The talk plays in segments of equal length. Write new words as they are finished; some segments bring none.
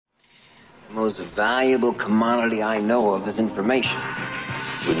The most valuable commodity I know of is information.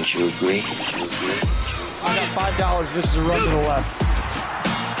 Wouldn't you agree? I got $5. This is a run to the left.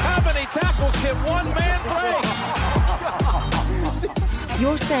 How many tackles can one man break?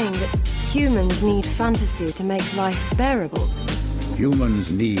 You're saying that humans need fantasy to make life bearable?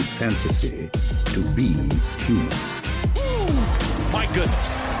 Humans need fantasy to be human. My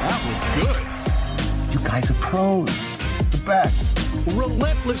goodness, that was good. You guys are pros. The best.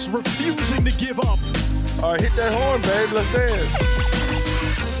 Relentless, refusing to give up. All right, hit that horn, babe. Let's dance.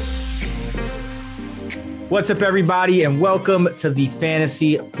 What's up, everybody, and welcome to the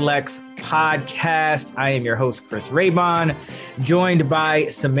Fantasy Flex podcast. I am your host, Chris Raybon, joined by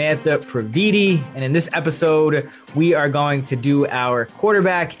Samantha Praviti. And in this episode, we are going to do our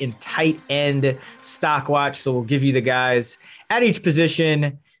quarterback and tight end stock watch. So we'll give you the guys at each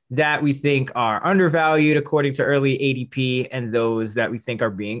position that we think are undervalued according to early ADP and those that we think are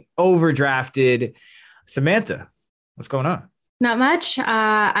being overdrafted. Samantha, what's going on? Not much.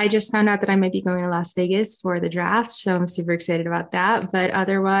 I just found out that I might be going to Las Vegas for the draft, so I'm super excited about that. But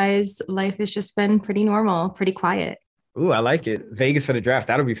otherwise, life has just been pretty normal, pretty quiet. Ooh, I like it. Vegas for the draft.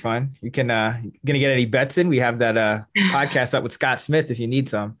 That'll be fun. You can gonna get any bets in? We have that podcast up with Scott Smith if you need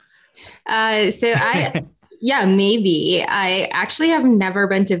some. Yeah, maybe. I actually have never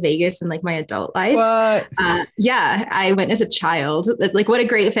been to Vegas in like my adult life. What? Yeah, I went as a child. Like, what a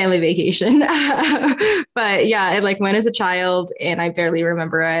great family vacation. But yeah, I like went as a child and I barely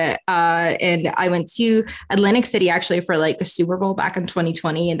remember it. And I went to Atlantic City actually for like the Super Bowl back in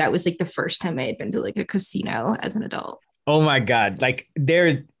 2020. And that was like the first time I had been to like a casino as an adult. Oh my God. Like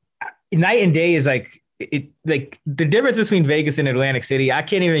there's night and day is like, like the difference between Vegas and Atlantic City, I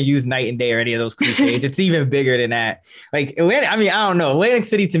can't even use night and day or any of those cliches. It's even bigger than that. Like Atlantic, I mean, I don't know. Atlantic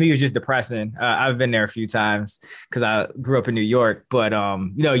City to me was just depressing. I've been there a few times because I grew up in New York, but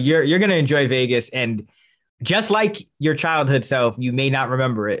you're going to enjoy Vegas, and just like your childhood self, you may not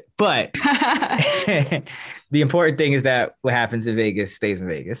remember it, but the important thing is that what happens in Vegas stays in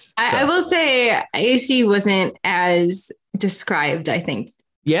Vegas. So. I will say AC wasn't as described, I think.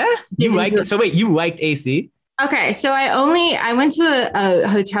 Yeah, you liked it. So wait, you liked AC? Okay, so I went to a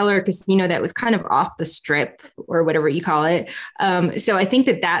hotel or casino that was kind of off the strip or whatever you call it. So I think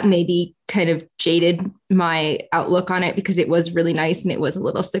that maybe kind of jaded my outlook on it because it was really nice and it was a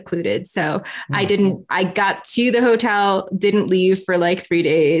little secluded. So I got to the hotel, didn't leave for like 3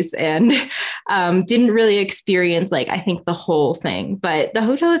 days and didn't really experience like, I think the whole thing, but the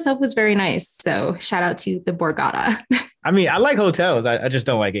hotel itself was very nice. So shout out to the Borgata. I mean, I like hotels. I just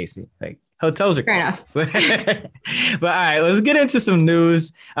don't like AC. Like hotels are fair enough. But all right, let's get into some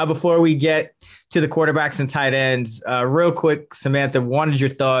news before we get to the quarterbacks and tight ends. Real quick, Samantha, wanted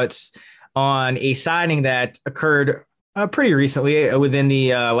your thoughts on a signing that occurred pretty recently within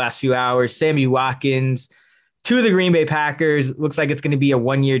the last few hours. Sammy Watkins to the Green Bay Packers. Looks like it's going to be a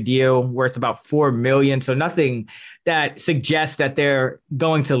 1-year deal worth about $4 million. So nothing that suggests that they're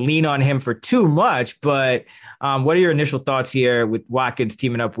going to lean on him for too much. But what are your initial thoughts here with Watkins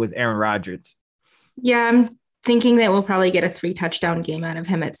teaming up with Aaron Rodgers? Yeah, I'm thinking that we'll probably get a 3-touchdown game out of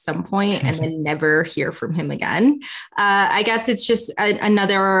him at some point and then never hear from him again. I guess it's just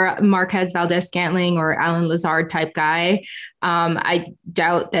another Marquez Valdes-Scantling or Alan Lazard type guy. I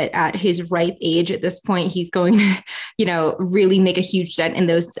doubt that at his ripe age at this point, he's going to, really make a huge dent in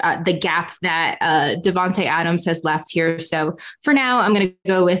those the gap that Davante Adams has left here. So for now, I'm going to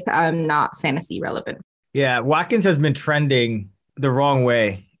go with not fantasy relevant. Yeah, Watkins has been trending the wrong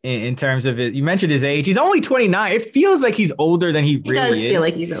way. In terms of it, you mentioned his age. He's only 29. It feels like he's older than he really is. It does feel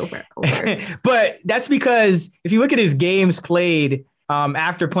like he's older. But that's because if you look at his games played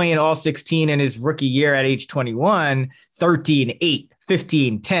after playing all 16 in his rookie year at age 21, 13, 8,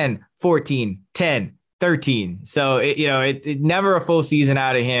 15, 10, 14, 10, 13. So, it never a full season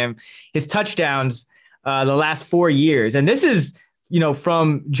out of him. His touchdowns the last 4 years. And this is,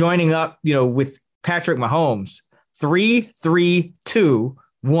 from joining up, with Patrick Mahomes, 3, 3, 2,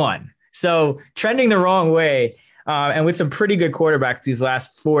 1. So trending the wrong way and with some pretty good quarterbacks these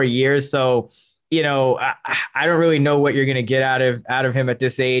last 4 years. So, I don't really know what you're going to get out of him at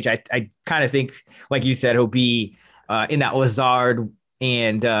this age. I kind of think, like you said, he'll be in that Lazard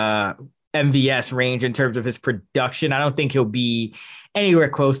and MVS range in terms of his production. I don't think he'll be anywhere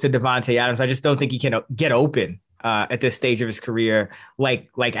close to Davante Adams. I just don't think he can get open at this stage of his career, like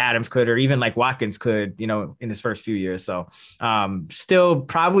Adams could, or even like Watkins could, in his first few years. So still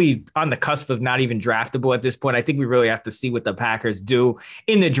probably on the cusp of not even draftable at this point. I think we really have to see what the Packers do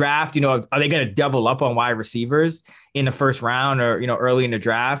in the draft. Are they going to double up on wide receivers in the first round or, early in the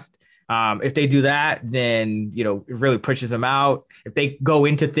draft? If they do that, then, it really pushes them out. If they go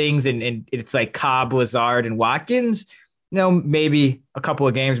into things and it's like Cobb, Lazard, and Watkins, maybe a couple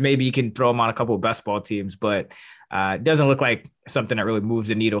of games, maybe you can throw them on a couple of best ball teams, but it doesn't look like something that really moves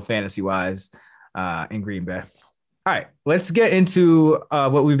the needle fantasy-wise in Green Bay. All right, let's get into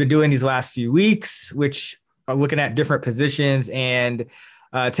what we've been doing these last few weeks, which are looking at different positions and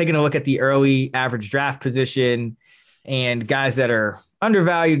taking a look at the early average draft position and guys that are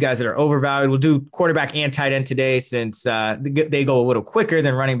undervalued, guys that are overvalued. We'll do quarterback and tight end today since they go a little quicker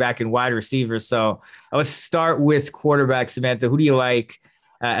than running back and wide receivers. So let's start with quarterback. Samantha, who do you like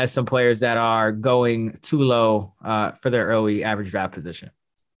as some players that are going too low for their early average draft position?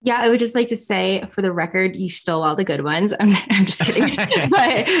 Yeah, I would just like to say, for the record, you stole all the good ones. I'm just kidding,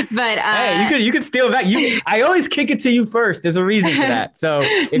 but hey, you could steal back. I always kick it to you first. There's a reason for that. So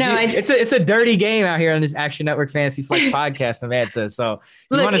it's a dirty game out here on this Action Network Fantasy Flex podcast, Samantha. So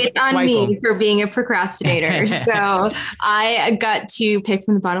look, it's on me for being a procrastinator. So I got to pick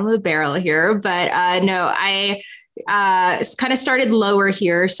from the bottom of the barrel here, but no, I kind of started lower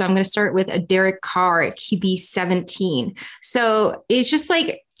here. So I'm going to start with a Derek Carr at QB 17. So it's just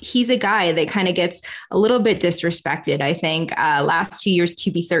like, he's a guy that kind of gets a little bit disrespected. I think last 2 years,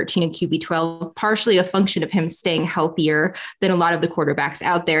 QB 13 and QB 12, partially a function of him staying healthier than a lot of the quarterbacks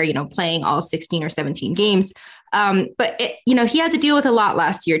out there, playing all 16 or 17 games. But he had to deal with a lot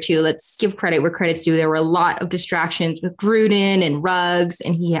last year too. Let's give credit where credit's due. There were a lot of distractions with Gruden and Ruggs,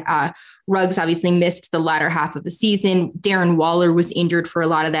 and Ruggs obviously missed the latter half of the season. Darren Waller was injured for a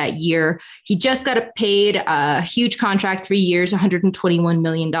lot of that year. He just got paid a huge contract, 3 years, $121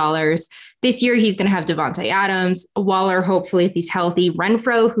 million. This year, he's going to have Devontae Adams, Waller, hopefully, if he's healthy,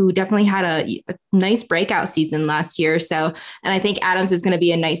 Renfro, who definitely had a nice breakout season last year. And I think Adams is going to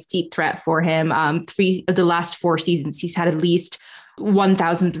be a nice deep threat for him. 3 of the last 4 seasons, he's had at least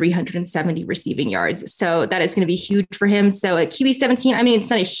 1,370 receiving yards. So that is going to be huge for him. So at QB 17, I mean, it's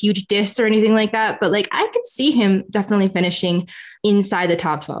not a huge diss or anything like that, but I could see him definitely finishing inside the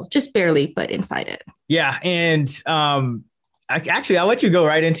top 12, just barely, but inside it. Yeah. And I'll let you go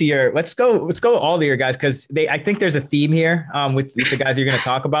right into let's go all of your guys, because I think there's a theme here with the guys you're going to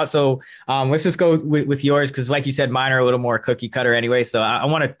talk about. So let's just go with yours, because like you said, mine are a little more cookie cutter anyway. So I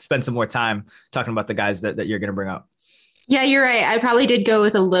want to spend some more time talking about the guys that you're going to bring up. Yeah, you're right. I probably did go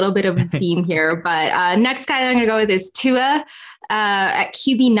with a little bit of a theme here, but next guy that I'm going to go with is Tua at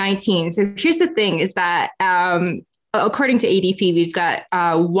QB 19. So here's the thing is that according to ADP, we've got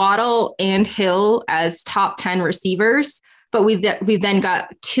Waddle and Hill as top 10 receivers, but we've then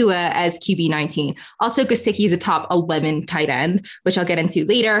got Tua as QB 19. Also, Gesicki is a top 11 tight end, which I'll get into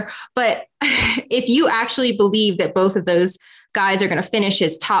later. But if you actually believe that both of those guys are going to finish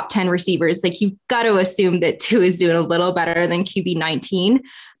as top 10 receivers, you've got to assume that Tua is doing a little better than QB 19.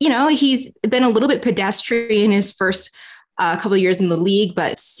 He's been a little bit pedestrian his first couple of years in the league,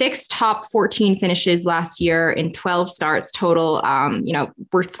 but 6 top 14 finishes last year in 12 starts total.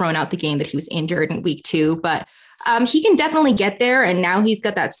 We're throwing out the game that he was injured in week 2, but he can definitely get there. And now he's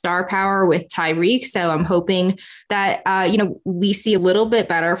got that star power with Tyreek. So I'm hoping that, we see a little bit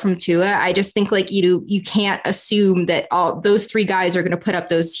better from Tua. I just think you can't assume that all those 3 guys are going to put up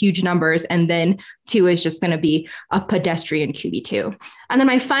those huge numbers, and then Tua is just going to be a pedestrian QB2. And then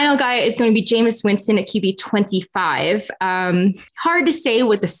my final guy is going to be Jameis Winston at QB 25. Hard to say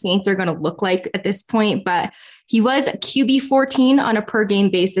what the Saints are going to look like at this point, but he was QB 14 on a per game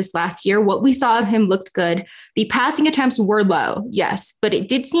basis last year. What we saw of him looked good. The passing attempts were low, yes, but it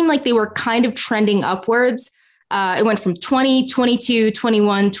did seem like they were kind of trending upwards. It went from 20, 22,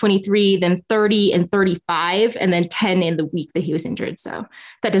 21, 23, then 30 and 35, and then 10 in the week that he was injured. So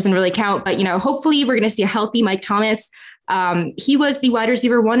that doesn't really count. But, hopefully we're going to see a healthy Mike Thomas. He was the wide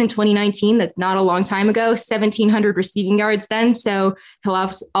receiver 1 in 2019. That's not a long time ago, 1,700 receiving yards then. So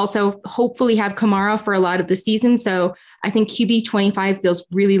he'll also hopefully have Kamara for a lot of the season. So I think QB 25 feels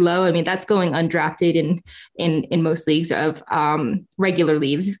really low. I mean, that's going undrafted in most leagues of regular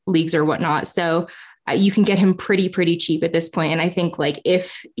leagues or whatnot. So you can get him pretty cheap at this point. And I think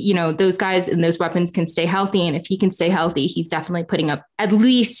if, those guys and those weapons can stay healthy, and if he can stay healthy, he's definitely putting up at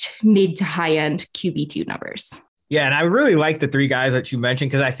least mid to high end QB2 numbers. Yeah. And I really like the 3 guys that you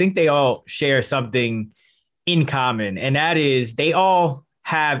mentioned, because I think they all share something in common. And that is they all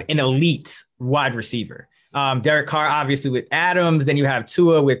have an elite wide receiver. Derek Carr, obviously, with Adams. Then you have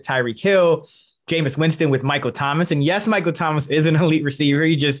Tua with Tyreek Hill, Jameis Winston with Michael Thomas. And yes, Michael Thomas is an elite receiver.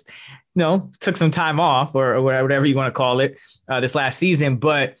 He just, took some time off or whatever you want to call it this last season.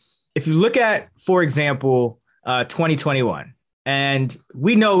 But if you look at, for example, 2021, and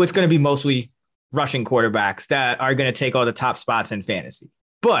we know it's going to be mostly rushing quarterbacks that are going to take all the top spots in fantasy.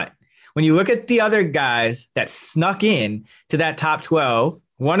 But when you look at the other guys that snuck in to that top 12,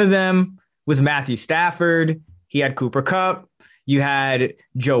 one of them was Matthew Stafford. He had Cooper Kupp. You had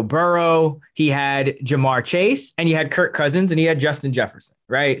Joe Burrow. He had Jamar Chase, and you had Kirk Cousins, and he had Justin Jefferson,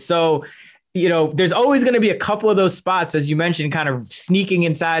 right? So, there's always going to be a couple of those spots, as you mentioned, kind of sneaking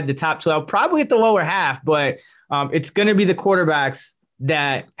inside the top 12, probably at the lower half, but it's going to be the quarterbacks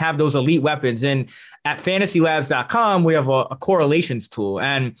that have those elite weapons. And at fantasylabs.com, we have a correlations tool,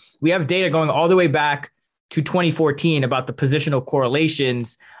 and we have data going all the way back to 2014 about the positional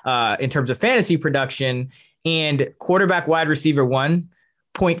correlations in terms of fantasy production. And quarterback wide receiver 1,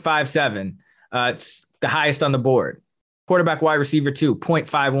 0.57. It's the highest on the board. Quarterback wide receiver 2,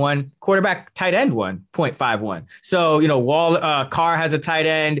 0.51. Quarterback tight end 1, 0.51. So, Carr has a tight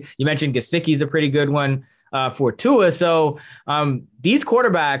end. You mentioned Gesicki's a pretty good one for Tua. So these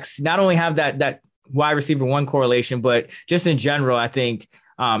quarterbacks not only have that wide receiver 1 correlation, but just in general, I think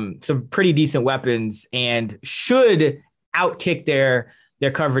some pretty decent weapons and should outkick their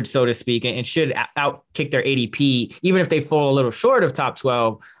coverage, so to speak, and should outkick their ADP, even if they fall a little short of top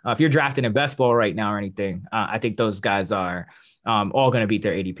 12. If you're drafting in best ball right now or anything, I think those guys are all going to beat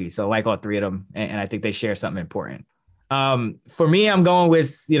their ADP. So I like all three of them, and I think they share something important. For me, I'm going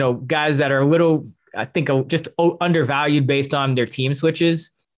with, guys that are a little, I think, just undervalued based on their team switches.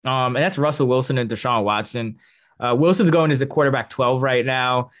 And that's Russell Wilson and Deshaun Watson. Wilson's going as the quarterback 12 right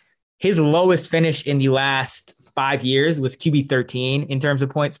now. His lowest finish in the last 5 years was QB 13 in terms of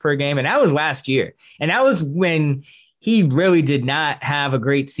points per game. And that was last year. And that was when he really did not have a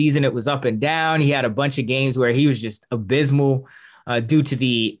great season. It was up and down. He had a bunch of games where he was just abysmal due to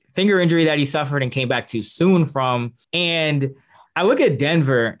the finger injury that he suffered and came back too soon from. And I look at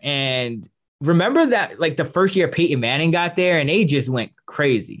Denver and remember that, like, the first year Peyton Manning got there and they just went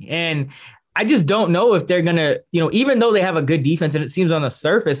crazy. And I just don't know if they're going to, even though they have a good defense and it seems on the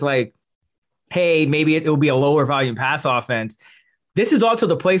surface like, hey, maybe it will be a lower volume pass offense. This is also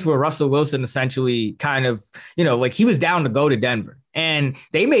the place where Russell Wilson essentially kind of, he was down to go to Denver. And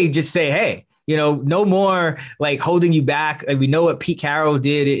they may just say, hey, no more like holding you back. We know what Pete Carroll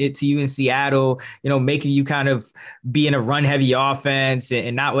did it to you in Seattle, making you kind of be in a run heavy offense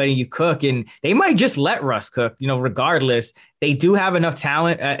and not letting you cook. And they might just let Russ cook, regardless. They do have enough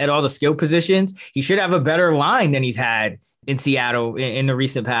talent at all the skill positions. He should have a better line than he's had in Seattle in the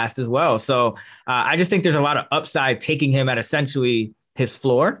recent past as well. So I just think there's a lot of upside taking him at essentially his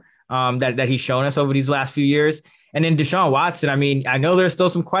floor that he's shown us over these last few years. And then Deshaun Watson, I mean, I know there's still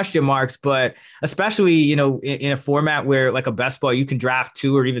some question marks, but especially, in a format where like a best ball, you can draft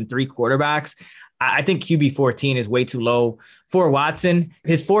 2 or even 3 quarterbacks. I think QB 14 is way too low for Watson.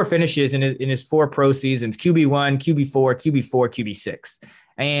 His 4 finishes in his 4 pro seasons, QB1, QB4, QB4, QB6.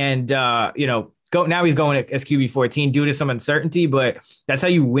 And, now he's going as QB 14 due to some uncertainty, but that's how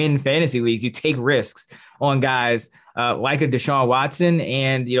you win fantasy leagues. You take risks on guys like a Deshaun Watson.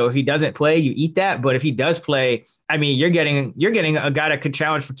 And, if he doesn't play, you eat that. But if he does play, I mean, you're getting a guy that could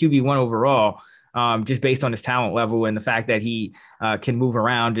challenge for QB1 overall, just based on his talent level and the fact that he can move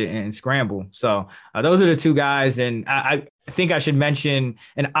around and scramble. So those are the 2 guys. And I think I should mention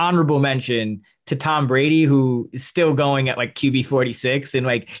an honorable mention to Tom Brady, who is still going at like QB 46. And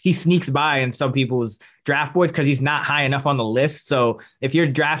like he sneaks by in some people's draft boards because he's not high enough on the list. So if you're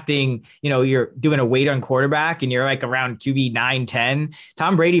drafting, you're doing a weight on quarterback and you're like around QB 9, 10,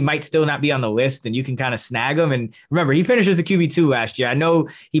 Tom Brady might still not be on the list and you can kind of snag him. And remember, he finishes the QB 2 last year. I know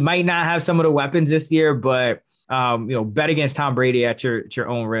he might not have some of the weapons this year, but bet against Tom Brady at your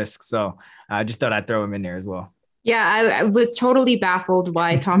own risk. So I just thought I'd throw him in there as well. Yeah, I was totally baffled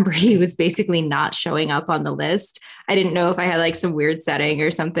why Tom Brady was basically not showing up on the list. I didn't know if I had like some weird setting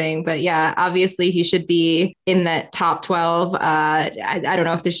or something, but yeah, obviously he should be in that top 12. I don't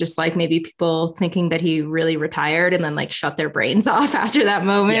know if there's just like maybe people thinking that he really retired and then like shut their brains off after that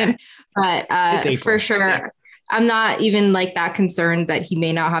moment. Yeah. But for sure, I'm not even like that concerned that he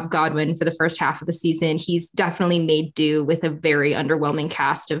may not have Godwin for the first half of the season. He's definitely made do with a very underwhelming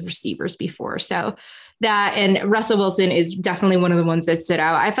cast of receivers before. So that, and Russell Wilson is definitely one of the ones that stood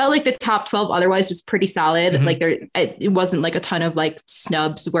out. I felt like the top 12 otherwise was pretty solid. Mm-hmm. Like it wasn't like a ton of like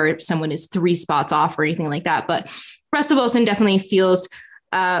snubs where someone is 3 spots off or anything like that. But Russell Wilson definitely feels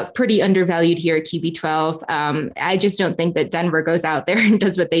pretty undervalued here at QB 12. I just don't think that Denver goes out there and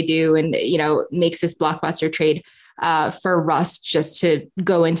does what they do and, makes this blockbuster trade for Russ just to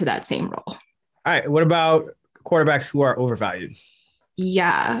go into that same role. All right. What about quarterbacks who are overvalued?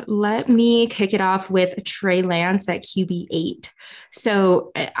 Yeah, let me kick it off with Trey Lance at QB8.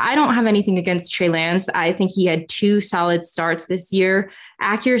 So I don't have anything against Trey Lance. I think he had 2 solid starts this year.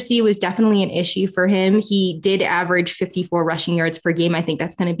 Accuracy was definitely an issue for him. He did average 54 rushing yards per game. I think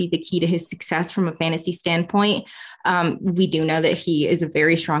that's going to be the key to his success from a fantasy standpoint. We do know that he is a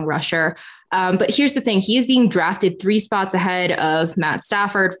very strong rusher. But here's the thing. He is being drafted 3 spots ahead of Matt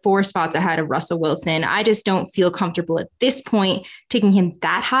Stafford, 4 spots ahead of Russell Wilson. I just don't feel comfortable at this point taking him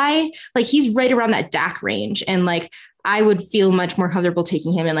that high. Like, he's right around that Dak range. And like, I would feel much more comfortable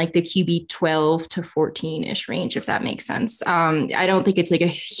taking him in like the QB 12 to 14-ish range, if that makes sense. I don't think it's like a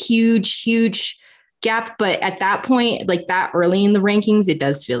huge gap, but at that point, like that early in the rankings, it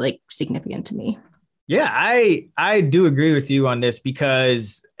does feel like significant to me. Yeah, I do agree with you on this,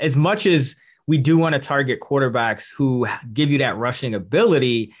 because as much as we do want to target quarterbacks who give you that rushing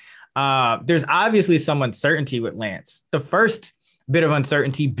ability, there's obviously some uncertainty with Lance. The first bit of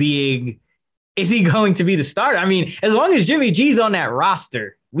uncertainty being, is he going to be the starter? I mean, as long as Jimmy G's on that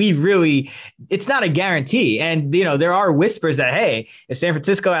roster, it's not a guarantee. And, there are whispers that, hey, if San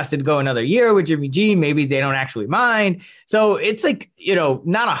Francisco has to go another year with Jimmy G, maybe they don't actually mind. So it's like,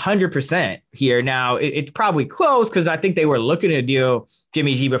 not 100% here. Now, it's probably close, because I think they were looking to deal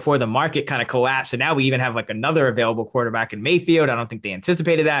Jimmy G before the market kind of collapsed. And now we even have like another available quarterback in Mayfield. I don't think they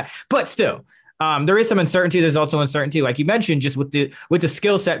anticipated that, but still. There is some uncertainty. There's also uncertainty, like you mentioned, just with the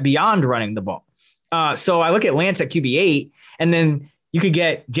skill set beyond running the ball. So I look at Lance at QB8, and then you could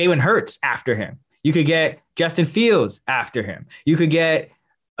get Jalen Hurts after him. You could get Justin Fields after him. You could get,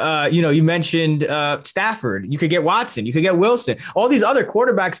 you mentioned Stafford. You could get Watson. You could get Wilson. All these other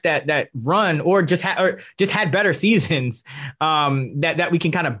quarterbacks that run or just had better seasons that we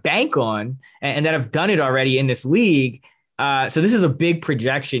can kind of bank on and that have done it already in this league. So this is a big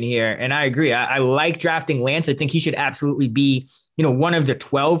projection here. And I agree. I like drafting Lance. I think he should absolutely be, one of the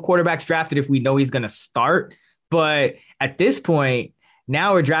 12 quarterbacks drafted if we know he's going to start. But at this point,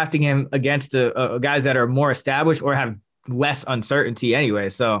 now we're drafting him against guys that are more established or have less uncertainty anyway.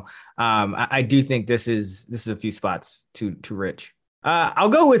 So I do think this is a few spots too rich. I'll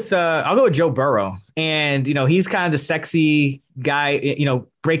go with Joe Burrow, and he's kind of the sexy guy.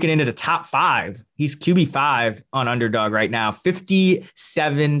 Breaking into the top 5. He's QB5 on Underdog right now,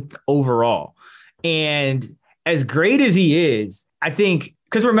 57th overall, and as great as he is, I think,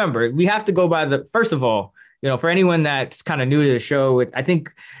 because remember, we have to go by first of all, for anyone that's kind of new to the show, I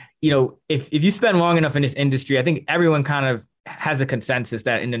think, if you spend long enough in this industry, I think everyone kind of has a consensus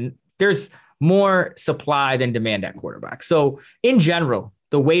that there's more supply than demand at quarterback. So in general,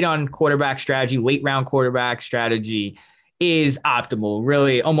 the late round quarterback strategy is optimal,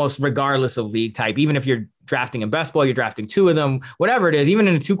 really, almost regardless of league type. Even if you're drafting in best ball, you're drafting 2 of them, whatever it is, even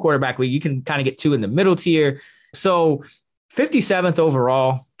in a 2 quarterback league, you can kind of get 2 in the middle tier. So 57th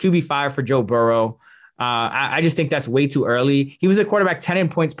overall, QB5 for Joe Burrow. I just think that's way too early. He was a quarterback 10 in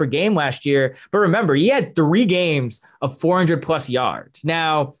points per game last year. But remember, he had 3 games of 400 plus yards.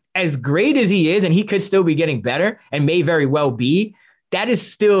 Now, as great as he is, and he could still be getting better and may very well be, that is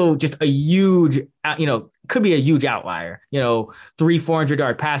still just a huge, could be a huge outlier, 3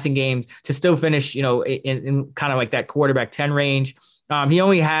 400-yard passing games to still finish, in kind of like that quarterback 10 range. He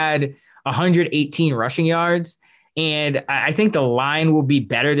only had 118 rushing yards. And I think the line will be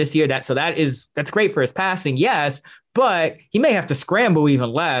better this year. That's great for his passing. Yes, but he may have to scramble even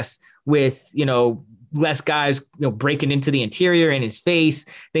less with, less guys, breaking into the interior in his face,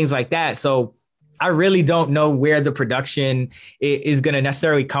 things like that. So I really don't know where the production is going to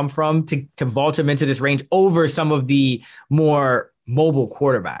necessarily come from to vault him into this range over some of the more mobile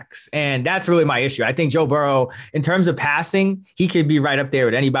quarterbacks. And that's really my issue. I think Joe Burrow, in terms of passing, he could be right up there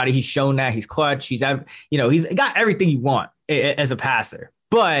with anybody. He's shown that he's clutch. He's got everything you want as a passer,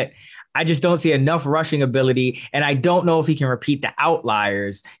 but I just don't see enough rushing ability. And I don't know if he can repeat the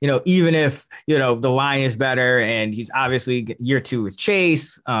outliers, even if, the line is better and he's obviously year 2 with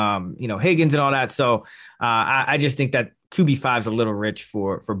Chase, Higgins and all that. So I just think that QB5 is a little rich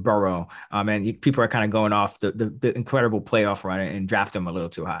for Burrow. And people are kind of going off the incredible playoff run and draft him a little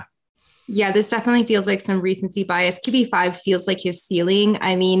too high. Yeah, this definitely feels like some recency bias. QB5 feels like his ceiling.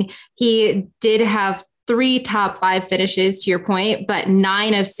 I mean, he did have 3 top 5 finishes, to your point, but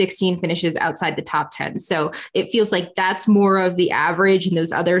 9 of 16 finishes outside the top 10. So it feels like that's more of the average, and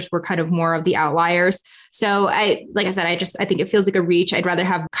those others were kind of more of the outliers. So I think it feels like a reach. I'd rather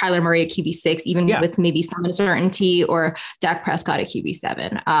have Kyler Murray at QB6, even with maybe some uncertainty, or Dak Prescott at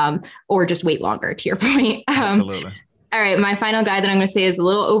QB7, or just wait longer, to your point. Absolutely. All right, my final guy that I'm going to say is a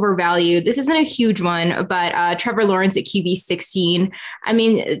little overvalued. This isn't a huge one, but Trevor Lawrence at QB 16. I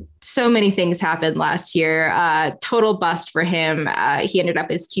mean, so many things happened last year. Total bust for him. He ended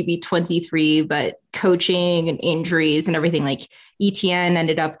up as QB 23, but coaching and injuries and everything, like ETN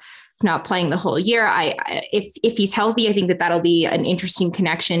ended up not playing the whole year. If he's healthy, I think that'll be an interesting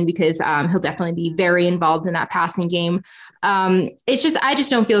connection because he'll definitely be very involved in that passing game. I just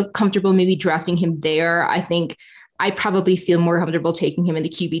don't feel comfortable maybe drafting him there. I think I probably feel more comfortable taking him in the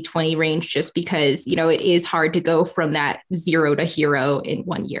QB 20 range just because, it is hard to go from that 0 to hero in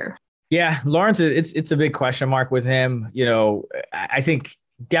 1 year. Yeah, Lawrence, it's a big question mark with him. I think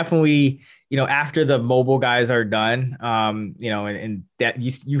definitely, after the mobile guys are done, and that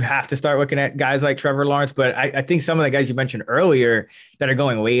you have to start looking at guys like Trevor Lawrence. But I think some of the guys you mentioned earlier that are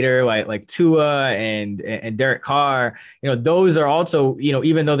going later, like Tua and Derek Carr, those are also,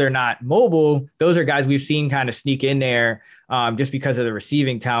 even though they're not mobile, those are guys we've seen kind of sneak in there just because of the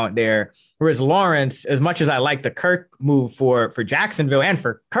receiving talent there. Whereas Lawrence, as much as I like the Kirk move for Jacksonville and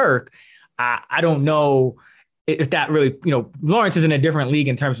for Kirk, I don't know if that really, Lawrence is in a different league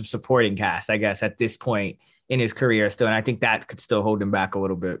in terms of supporting cast, I guess, at this point in his career still. And I think that could still hold him back a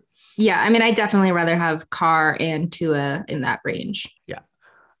little bit. Yeah. I mean, I definitely rather have Carr and Tua in that range. Yeah.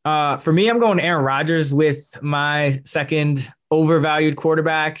 For me, I'm going Aaron Rodgers with my second overvalued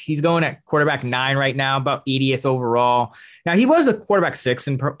quarterback. He's going at quarterback 9 right now, about 80th overall. Now, he was a quarterback 6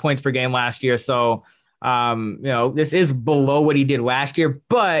 in points per game last year. So, this is below what he did last year,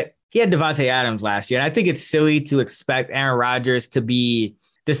 but he had Davante Adams last year. And I think it's silly to expect Aaron Rodgers to be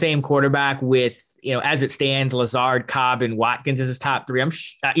the same quarterback with, as it stands, Lazard, Cobb, and Watkins as his top 3.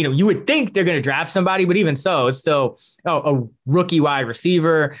 You would think they're going to draft somebody, but even so, it's still a rookie wide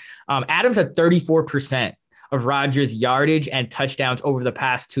receiver. Adams had 34% of Rodgers' yardage and touchdowns over the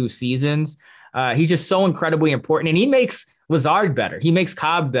past 2 seasons. He's just so incredibly important. And he makes Lazard better. He makes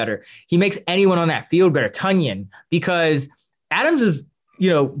Cobb better. He makes anyone on that field better. Tunyon, because Adams is,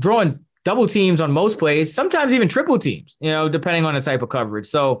 drawing double teams on most plays, sometimes even triple teams, depending on the type of coverage.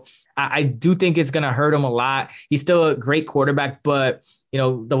 So I do think it's going to hurt him a lot. He's still a great quarterback, but,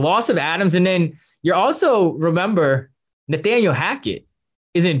 the loss of Adams. And then you're also, remember, Nathaniel Hackett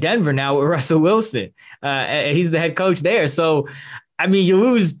is in Denver now with Russell Wilson. He's the head coach there. So, I mean, you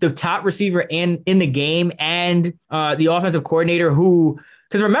lose the top receiver in the game and the offensive coordinator who,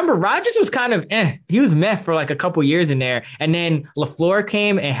 because remember, Rodgers was kind of, he was meh for like a couple years in there. And then LaFleur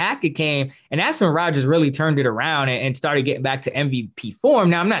came and Hackett came. And that's when Rodgers really turned it around and started getting back to MVP form.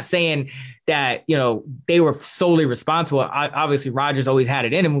 Now, I'm not saying that, they were solely responsible. Obviously, Rodgers always had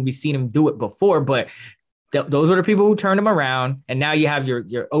it in him when we've seen him do it before. But those were the people who turned him around. And now you have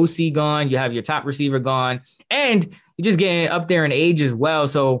your OC gone. You have your top receiver gone. And you're just getting up there in age as well.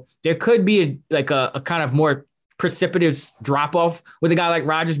 So there could be a kind of more precipitous drop off with a guy like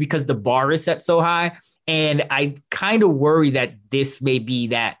Rodgers because the bar is set so high. And I kind of worry that this may be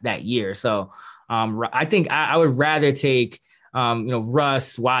that year. So I think I would rather take,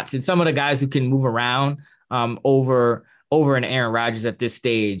 Russ, Watson, some of the guys who can move around over an Aaron Rodgers at this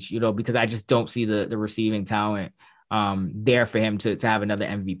stage, because I just don't see the receiving talent there for him to have another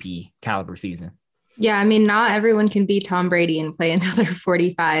MVP caliber season. Yeah. I mean, not everyone can be Tom Brady and play until they're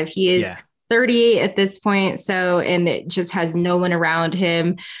 45. He is 38 at this point. So, and it just has no one around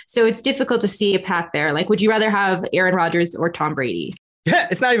him. So it's difficult to see a path there. Like, would you rather have Aaron Rodgers or Tom Brady? Yeah,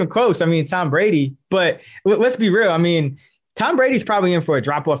 it's not even close. I mean, Tom Brady, but let's be real. I mean, Tom Brady's probably in for a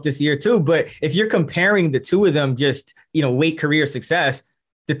drop off this year too. But if you're comparing the two of them, just, late career success,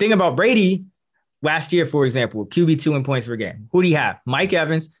 the thing about Brady last year, for example, QB2 in points per game, who do you have? Mike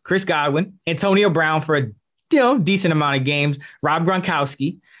Evans, Chris Godwin, Antonio Brown for a decent amount of games, Rob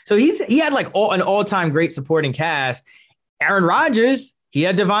Gronkowski. So he had like an all-time great supporting cast. Aaron Rodgers, he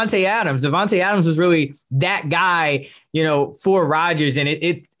had Davante Adams. Davante Adams was really that guy, for Rodgers. And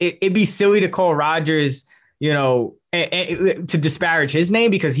it'd be silly to call Rodgers, to disparage his name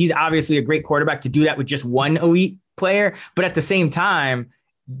because he's obviously a great quarterback to do that with just one elite player. But at the same time,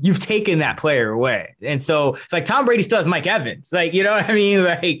 you've taken that player away. And so it's like Tom Brady still has Mike Evans. Like, you know what I mean?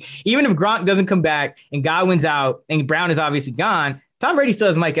 Like, even if Gronk doesn't come back and Godwin's out and Brown is obviously gone, Tom Brady still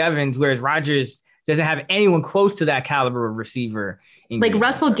has Mike Evans, whereas Rodgers doesn't have anyone close to that caliber of receiver. Like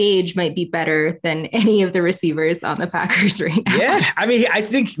Russell Gage might be better than any of the receivers on the Packers right now. Yeah. I mean, I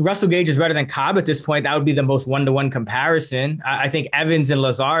think Russell Gage is better than Cobb at this point. That would be the most one-to-one comparison. I think Evans and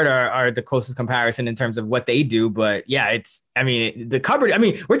Lazard are the closest comparison in terms of what they do. But yeah, the coverage. I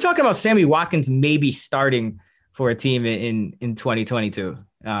mean, we're talking about Sammy Watkins maybe starting for a team in 2022.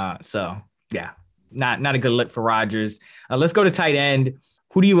 So yeah, not a good look for Rodgers. Let's go to tight end.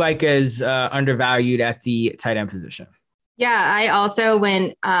 Who do you like as undervalued at the tight end position? Yeah, I also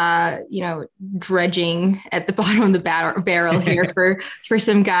went, dredging at the bottom of the barrel here for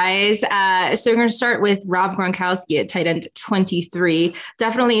some guys. So we're going to start with Rob Gronkowski at tight end 23.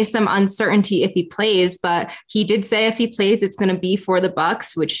 Definitely some uncertainty if he plays, but he did say if he plays, it's going to be for the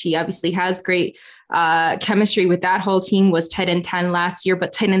Bucs, which he obviously has great chemistry with that whole team. Was tight end 10 last year,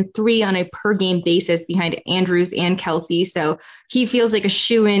 but tight end 3 on a per game basis behind Andrews and Kelsey. So he feels like a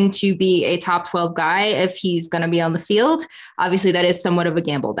shoe-in to be a top 12 guy if he's going to be on the field. Obviously that is somewhat of a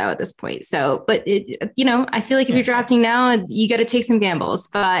gamble though at this point. So, but I feel like if you're drafting now, you got to take some gambles.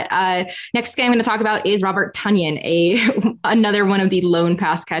 But next guy I'm going to talk about is Robert Tonyan, another one of the lone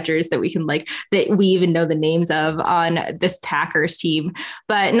pass catchers that that we even know the names of on this Packers team,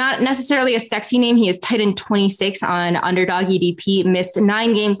 but not necessarily a sexy name. He is tight end 26 on Underdog EDP, missed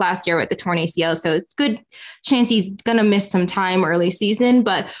 9 games last year with the torn ACL. So it's good chance he's going to miss some time early season,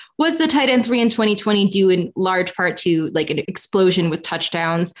 but was the tight end 3 in 2020 due in large part to like an explosion with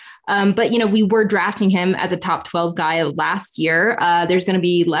touchdowns. But we were drafting him as a top 12 guy last year. There's going to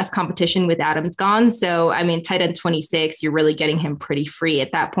be less competition with Adams gone. So, I mean, tight end 26, you're really getting him pretty free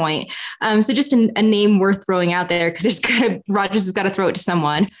at that point. So just a name worth throwing out there because Rodgers has got to throw it to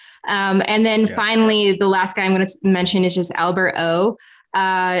someone. And then finally, the last guy I'm going to mention is just Albert O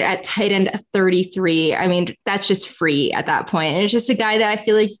at tight end 33. I mean, that's just free at that point. And it's just a guy that I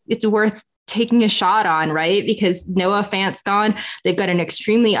feel like it's worth taking a shot on, right? Because Noah Fant's gone. They've got an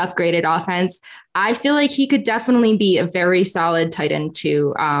extremely upgraded offense. I feel like he could definitely be a very solid tight end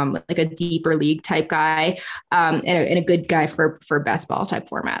too, like a deeper league type guy, and a good guy for best ball type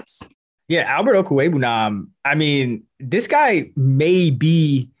formats. Yeah, Albert Okwuegbunam. I mean, this guy may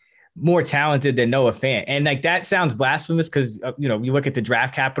be more talented than Noah Fant. And like that sounds blasphemous because, you look at the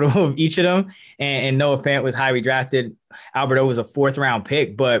draft capital of each of them and Noah Fant was highly drafted. Albert O was a 4th round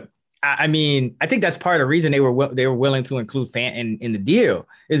pick. But I mean, I think that's part of the reason they were willing to include Fant in the deal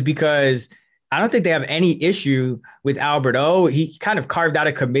is because I don't think they have any issue with Albert O. He kind of carved out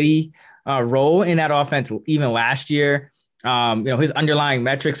a committee role in that offense even last year. His underlying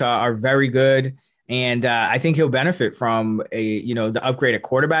metrics are very good. And I think he'll benefit from the upgraded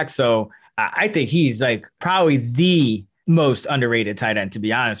quarterback. So I think he's like probably the most underrated tight end, to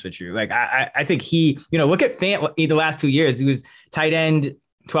be honest with you. Like I think he, look at Fant the last 2 years. He was tight end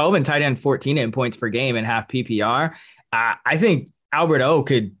 12 and tight end 14 in points per game and half PPR. I think Albert O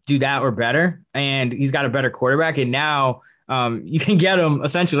could do that or better. And he's got a better quarterback. And now you can get him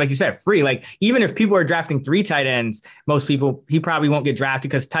essentially, like you said, free. Like even if people are drafting 3 tight ends, he probably won't get drafted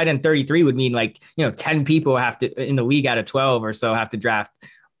because tight end 33 would mean 10 people have to in the league out of 12 or so have to draft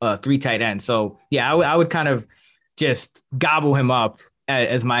 3 tight ends. So yeah, I would kind of just gobble him up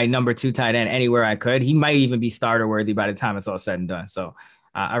as my number 2 tight end anywhere I could. He might even be starter worthy by the time it's all said and done. So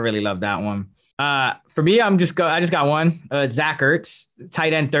I really love that one. For me, I just got one. Zach Ertz,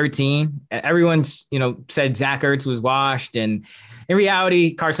 tight end 13. Everyone's, said Zach Ertz was washed. And in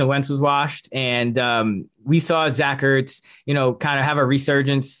reality, Carson Wentz was washed. And we saw Zach Ertz, kind of have a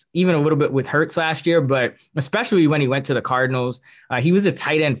resurgence, even a little bit with Hurts last year, but especially when he went to the Cardinals. He was a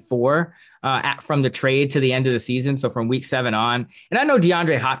tight end 4 from the trade to the end of the season. So from week 7 on, and I know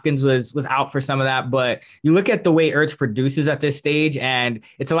DeAndre Hopkins was out for some of that, but you look at the way Ertz produces at this stage and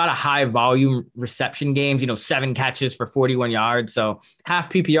it's a lot of high volume reception games, 7 catches for 41 yards. So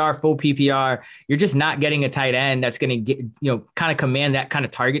half PPR, full PPR, you're just not getting a tight end that's going to get, kind of command that kind of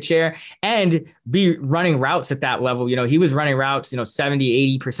target share and be running routes at that level. He was running routes,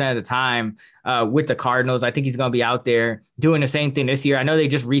 70, 80% of the time with the Cardinals. I think he's going to be out there doing the same thing this year. I know they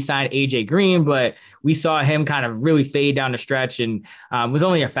just re-signed AJ Green, but we saw him kind of really fade down the stretch and was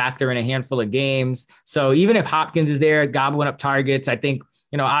only a factor in a handful of games. So even if Hopkins is there gobbling up targets, I think,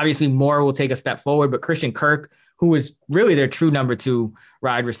 obviously Moore will take a step forward, but Christian Kirk, who was really their true number 2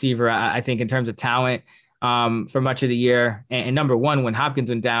 wide receiver, I think in terms of talent for much of the year. And number 1, when Hopkins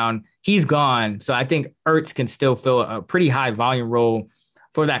went down, he's gone. So I think Ertz can still fill a pretty high volume role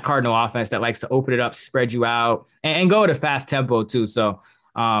for that Cardinal offense that likes to open it up, spread you out, and go at a fast tempo too. So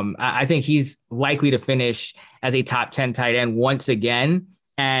I think he's likely to finish as a top 10 tight end once again.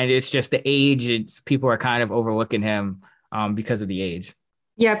 And it's just the age. People are kind of overlooking him because of the age.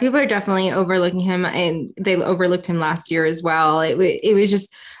 Yeah, people are definitely overlooking him, and they overlooked him last year as well. It was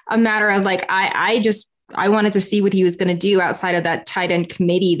just a matter of like, I wanted to see what he was going to do outside of that tight end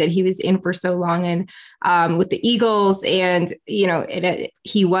committee that he was in for so long and with the Eagles. And,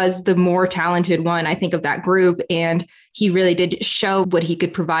 he was the more talented one, I think, of that group. And he really did show what he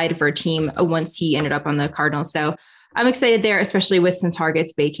could provide for a team once he ended up on the Cardinals. So I'm excited there, especially with some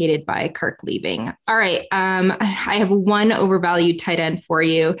targets vacated by Kirk leaving. All right. I have one overvalued tight end for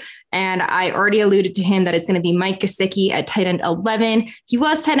you. And I already alluded to him that it's going to be Mike Gesicki at tight end 11. He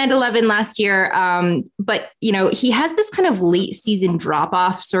was tight end 11 last year. But, he has this kind of late season drop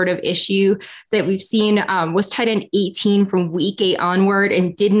off sort of issue that we've seen, was tight end 18 from week 8 onward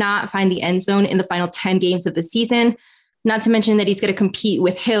and did not find the end zone in the final 10 games of the season. Not to mention that he's going to compete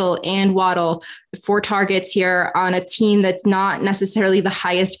with Hill and Waddle for targets here on a team that's not necessarily the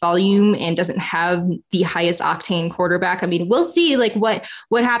highest volume and doesn't have the highest octane quarterback. I mean, we'll see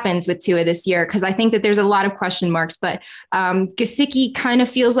what happens with Tua this year, because I think that there's a lot of question marks, but Gesicki kind of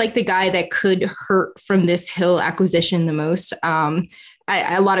feels like the guy that could hurt from this Hill acquisition the most.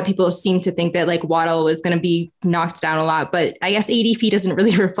 A lot of people seem to think that like Waddle was going to be knocked down a lot, but I guess ADP doesn't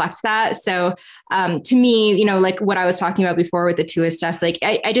really reflect that. So to me, like what I was talking about before with the Tua stuff, like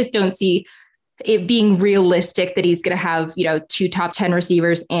I just don't see it being realistic that he's going to have, 2 top 10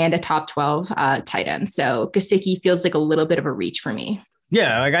 receivers and a top 12 tight end. So Gesicki feels like a little bit of a reach for me.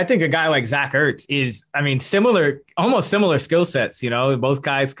 Yeah, like I think a guy like Zach Ertz is, almost similar skill sets. Both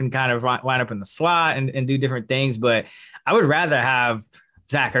guys can kind of line up in the slot and do different things, but I would rather have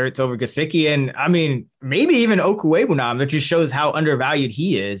Zach Ertz over Gesicki. And maybe even Okwuegbunam. That just shows how undervalued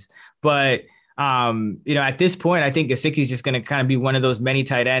he is. But, at this point, I think Gesicki is just going to kind of be one of those many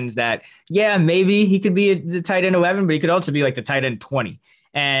tight ends that, maybe he could be the tight end 11, but he could also be like the tight end 20.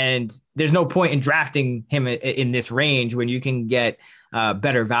 And there's no point in drafting him in this range when you can get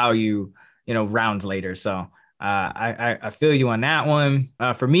better value, rounds later. So I feel you on that one.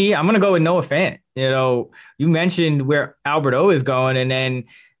 For me, I'm going to go with Noah Fant. You mentioned where Albert O is going, and then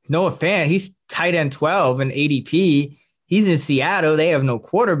Noah Fant, he's tight end 12 in ADP. He's in Seattle. They have no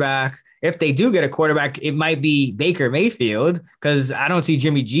quarterback. If they do get a quarterback, it might be Baker Mayfield, because I don't see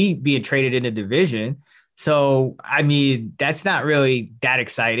Jimmy G being traded in the division. So, that's not really that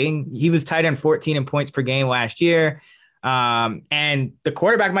exciting. He was tight end 14 in points per game last year. And the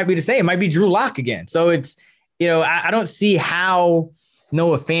quarterback might be the same. It might be Drew Lock again. So it's, I don't see how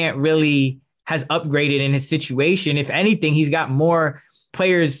Noah Fant really has upgraded in his situation. If anything, he's got more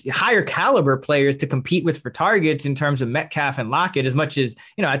players, higher caliber players to compete with for targets in terms of Metcalf and Lockett, as much as,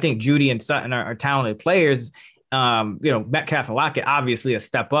 I think Judy and Sutton are talented players. Metcalf and Lockett, obviously a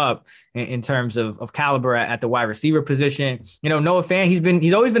step up in terms of caliber at the wide receiver position. Noah Fant,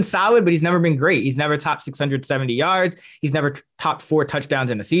 he's always been solid, but he's never been great. He's never topped 670 yards. He's never topped 4 touchdowns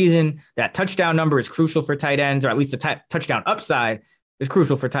in a season. That touchdown number is crucial for tight ends, or at least the touchdown upside is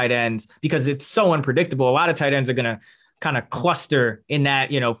crucial for tight ends, because it's so unpredictable. A lot of tight ends are going to kind of cluster in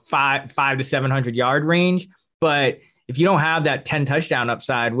that, 5 to 700 yard range. But if you don't have that 10 touchdown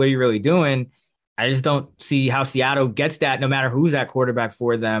upside, what are you really doing? I just don't see how Seattle gets that, no matter who's at quarterback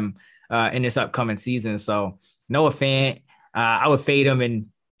for them in this upcoming season. So Noah Fant, I would fade him and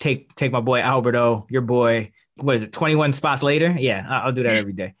take my boy Albert O, your boy. What is it, 21 spots later? Yeah, I'll do that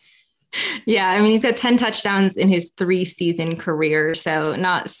every day. Yeah, he's got 10 touchdowns in his 3-season career. So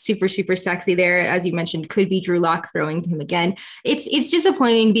not super, super sexy there. As you mentioned, could be Drew Lock throwing to him again. It's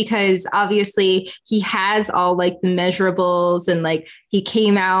disappointing because obviously he has all like the measurables, and like he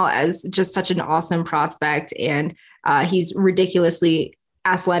came out as just such an awesome prospect, and he's ridiculously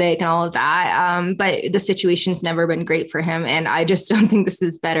athletic and all of that. But the situation's never been great for him. And I just don't think this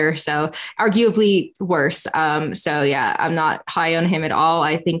is better. So arguably worse. So yeah, I'm not high on him at all.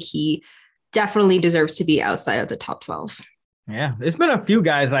 I think he definitely deserves to be outside of the top 12. Yeah, there's been a few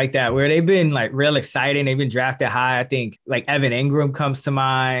guys like that where they've been like real exciting. They've been drafted high. I think like Evan Ingram comes to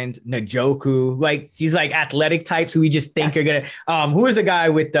mind, Njoku, like these like athletic types who we just think are going to, who is the guy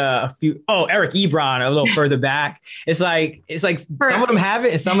with Eric Ebron a little further back. It's like some of them have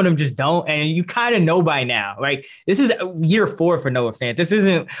it and some of them just don't. And you kind of know by now, like this is year 4 for Noah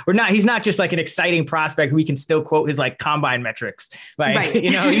Fant. He's not just like an exciting prospect who we can still quote his like combine metrics. Like,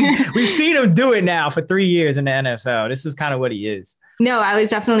 right. We've seen him do it now for 3 years in the NFL. This is kind of what he is. No, I was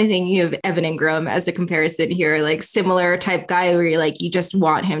definitely thinking of Evan Ingram as a comparison here, like similar type guy where you're like, you just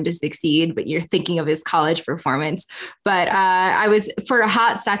want him to succeed, but you're thinking of his college performance. But I was for a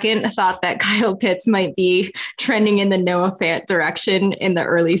hot second thought that Kyle Pitts might be trending in the Noah Fant direction in the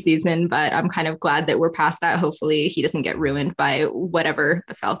early season, but I'm kind of glad that we're past that. Hopefully he doesn't get ruined by whatever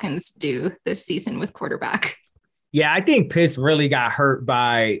the Falcons do this season with quarterback. Yeah, I think Pitts really got hurt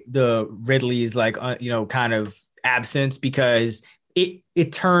by the Ridley's kind of absence, because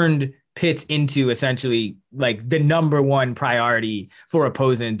it turned Pitts into essentially like the number one priority for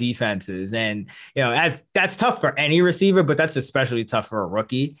opposing defenses. And, that's tough for any receiver, but that's especially tough for a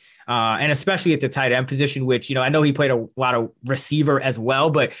rookie. And especially at the tight end position, which, I know he played a lot of receiver as well,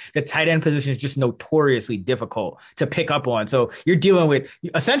 but the tight end position is just notoriously difficult to pick up on. So you're dealing with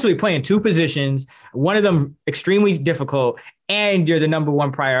essentially playing two positions, one of them extremely difficult, and you're the number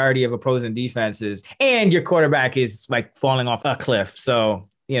one priority of opposing defenses, and your quarterback is like falling off a cliff. So,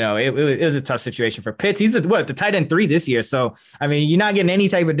 it was a tough situation for Pitts. He's the tight end 3 this year. So, I mean, you're not getting any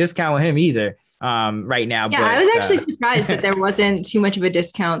type of discount with him either. Right now. Yeah, but I was actually surprised that there wasn't too much of a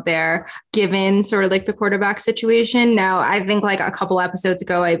discount there, given sort of like the quarterback situation. Now, I think like a couple episodes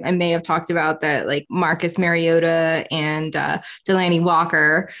ago, I may have talked about that, like Marcus Mariota and Delanie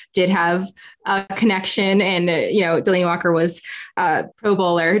Walker did have a connection, and Delanie Walker was a Pro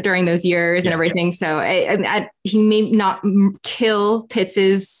Bowler during those years and everything. So he may not kill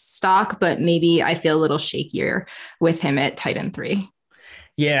Pitts's stock, but maybe I feel a little shakier with him at tight end 3.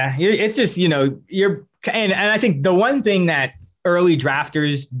 Yeah, it's just, and I think the one thing that early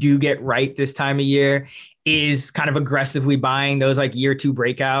drafters do get right this time of year is kind of aggressively buying those like year 2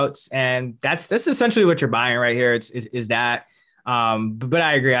 breakouts. And that's essentially what you're buying right here. Is that, but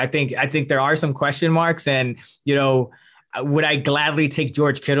I agree. I think there are some question marks, and, would I gladly take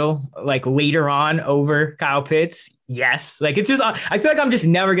George Kittle like later on over Kyle Pitts? Yes. Like, it's just, I feel like I'm just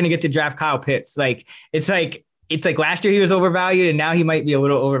never going to get to draft Kyle Pitts. Like, it's like last year he was overvalued, and now he might be a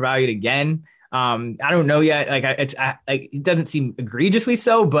little overvalued again. I don't know yet. Like, it doesn't seem egregiously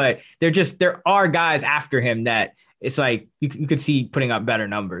so, but there are guys after him that it's like you could see putting up better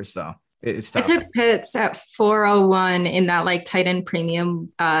numbers. So it's tough. I took Pitts at 401 in that like tight end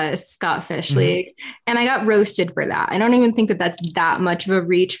premium Scott Fish league, and I got roasted for that. I don't even think that that's that much of a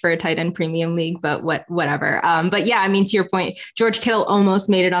reach for a tight end premium league, but whatever. But yeah, I mean, to your point, George Kittle almost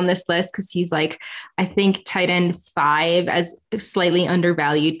made it on this list because he's like, I think tight end 5 as slightly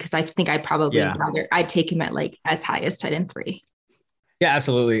undervalued, because I think I'd take him at like as high as tight end 3. Yeah,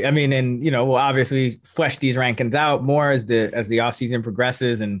 absolutely. I mean, and, we'll obviously flesh these rankings out more as the offseason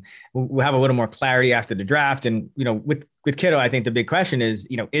progresses, and we'll have a little more clarity after the draft. And, with Kittle, I think the big question is,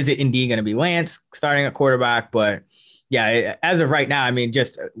 is it indeed going to be Lance starting at quarterback? But yeah, as of right now, I mean,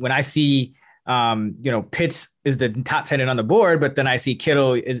 just when I see, Pitts is the top 10 on the board, but then I see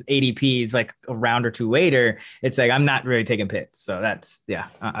Kittle is ADP is like a round or 2 later. It's like, I'm not really taking Pitts. So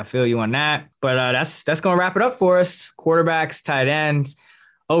I feel you on that, but that's going to wrap it up for us. Quarterbacks, tight ends,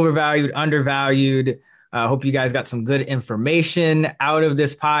 overvalued, undervalued. Hope you guys got some good information out of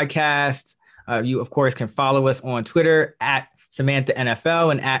this podcast. You of course can follow us on Twitter at Samantha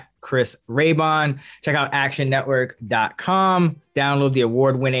NFL and at Chris Raybon. Check out actionnetwork.com. Download the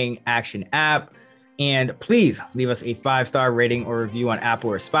award-winning Action app. And please leave us a 5-star rating or review on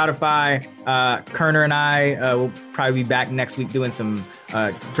Apple or Spotify. Kerner and I will probably be back next week doing some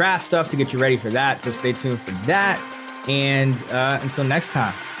draft stuff to get you ready for that. So stay tuned for that. And until next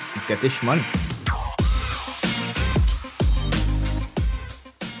time, let's get this money.